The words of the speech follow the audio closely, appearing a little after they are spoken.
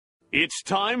It's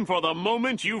time for the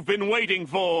moment you've been waiting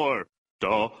for.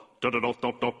 Da da da da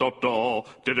da da da da.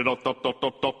 Da da da da da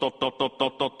da da da da da da da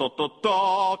da da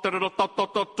da. Da da da da da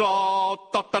da da.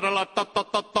 Da da da da da da da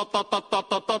da da da da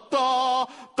da da da.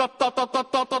 Da da da da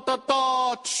da da da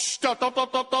da. Tsh. Da da da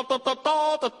da da da da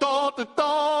da da da da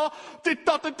da. Di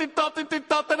da di di da di di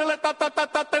da da da da da da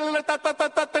da da da da da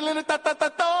da da da da da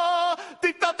da.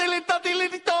 Di da di li da di li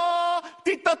da.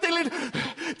 Di da di li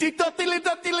di da di li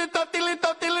da di li da di li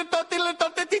da di li da di li da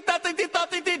di da di da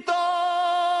di di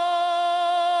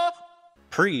da.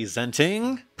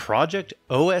 Presenting Project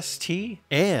OST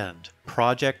and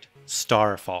Project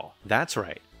Starfall. That's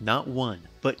right, not one,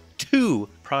 but two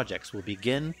projects will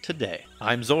begin today.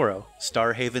 I'm Zorro,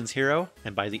 Starhaven's hero,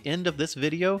 and by the end of this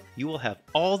video, you will have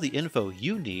all the info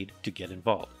you need to get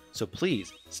involved. So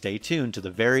please stay tuned to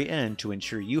the very end to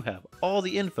ensure you have all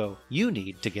the info you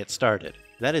need to get started.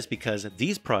 That is because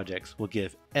these projects will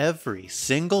give every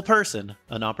single person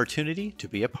an opportunity to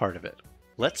be a part of it.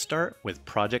 Let's start with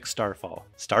Project Starfall.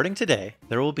 Starting today,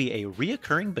 there will be a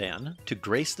reoccurring band to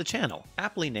grace the channel,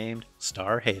 aptly named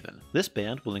Starhaven. This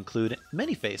band will include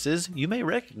many faces you may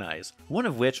recognize, one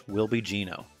of which will be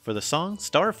Gino. For the song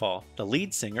Starfall, the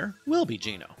lead singer will be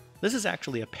Gino. This is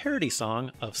actually a parody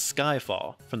song of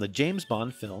Skyfall from the James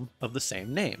Bond film of the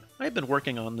same name. I've been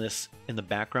working on this in the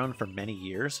background for many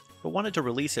years, but wanted to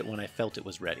release it when I felt it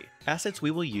was ready. Assets we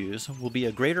will use will be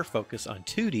a greater focus on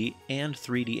 2D and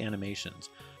 3D animations,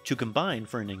 to combine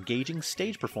for an engaging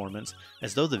stage performance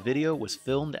as though the video was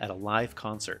filmed at a live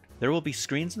concert. There will be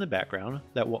screens in the background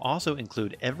that will also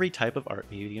include every type of art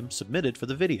medium submitted for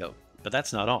the video. But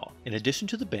that's not all. In addition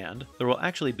to the band, there will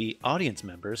actually be audience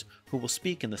members who will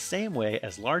speak in the same way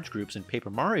as large groups in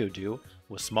Paper Mario do,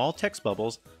 with small text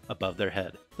bubbles above their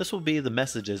head. This will be the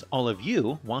messages all of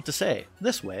you want to say.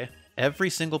 This way, every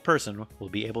single person will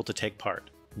be able to take part.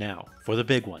 Now, for the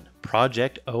big one,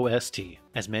 Project OST.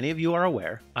 As many of you are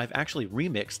aware, I've actually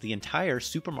remixed the entire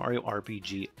Super Mario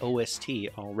RPG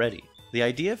OST already. The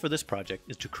idea for this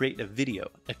project is to create a video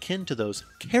akin to those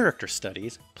character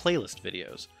studies playlist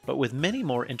videos, but with many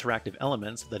more interactive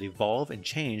elements that evolve and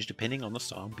change depending on the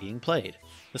song being played.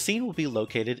 The scene will be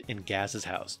located in Gaz's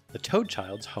house, the Toad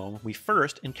Child's home we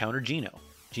first encounter Gino.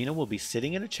 Gino will be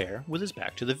sitting in a chair with his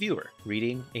back to the viewer,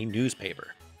 reading a newspaper.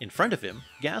 In front of him,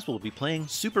 Gaz will be playing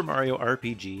Super Mario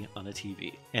RPG on a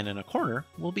TV, and in a corner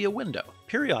will be a window.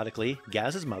 Periodically,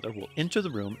 Gaz's mother will enter the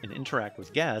room and interact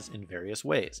with Gaz in various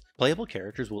ways. Playable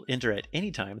characters will enter at any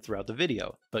time throughout the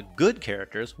video, but good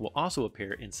characters will also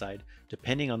appear inside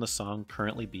depending on the song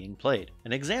currently being played.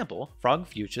 An example, Frog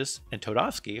Fuchs and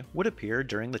Toadofsky would appear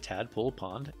during the Tadpole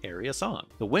Pond area song.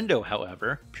 The window,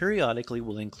 however, periodically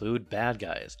will include bad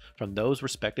guys from those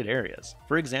respected areas.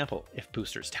 For example, if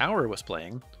Booster's Tower was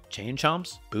playing, Chain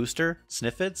Chomps, Booster,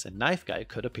 Sniffits, and Knife Guy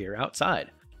could appear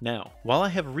outside. Now, while I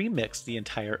have remixed the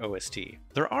entire OST,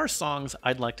 there are songs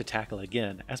I'd like to tackle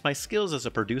again as my skills as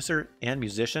a producer and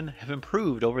musician have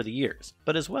improved over the years.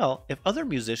 But as well, if other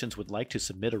musicians would like to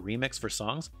submit a remix for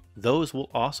songs, those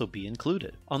will also be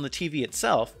included. On the TV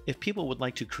itself, if people would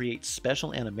like to create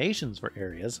special animations for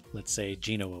areas, let's say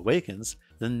Gino Awakens,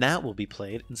 then that will be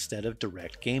played instead of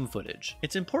direct game footage.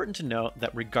 It's important to note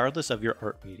that regardless of your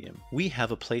art medium, we have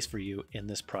a place for you in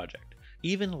this project.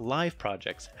 Even live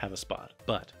projects have a spot.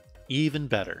 But even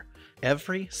better,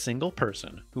 every single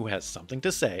person who has something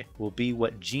to say will be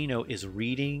what Gino is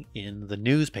reading in the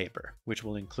newspaper, which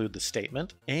will include the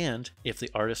statement and, if the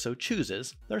artist so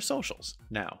chooses, their socials.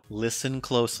 Now, listen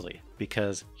closely,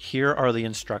 because here are the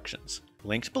instructions.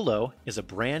 Linked below is a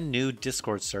brand new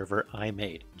Discord server I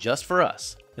made just for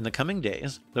us. In the coming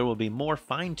days, there will be more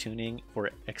fine-tuning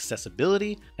for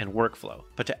accessibility and workflow.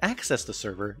 But to access the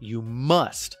server, you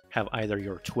must have either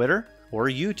your Twitter or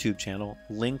YouTube channel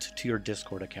linked to your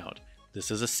Discord account. This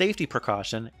is a safety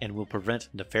precaution and will prevent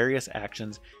nefarious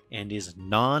actions and is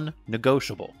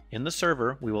non-negotiable. In the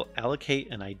server, we will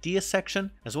allocate an idea section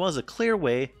as well as a clear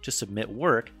way to submit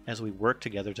work as we work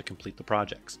together to complete the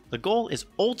projects. The goal is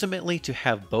ultimately to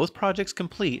have both projects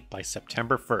complete by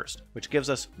September 1st, which gives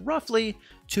us roughly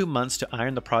 2 months to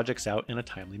iron the projects out in a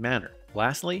timely manner.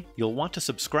 Lastly, you'll want to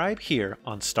subscribe here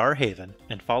on Starhaven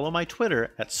and follow my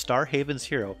Twitter at Starhaven's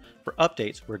Hero for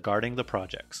updates regarding the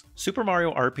projects. Super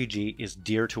Mario RPG is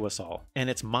dear to us all, and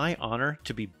it's my honor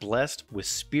to be blessed with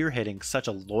spearheading such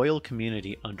a loyal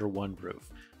community under one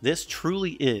roof. This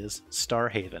truly is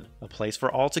Starhaven, a place for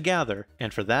all to gather,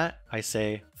 and for that I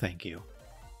say thank you.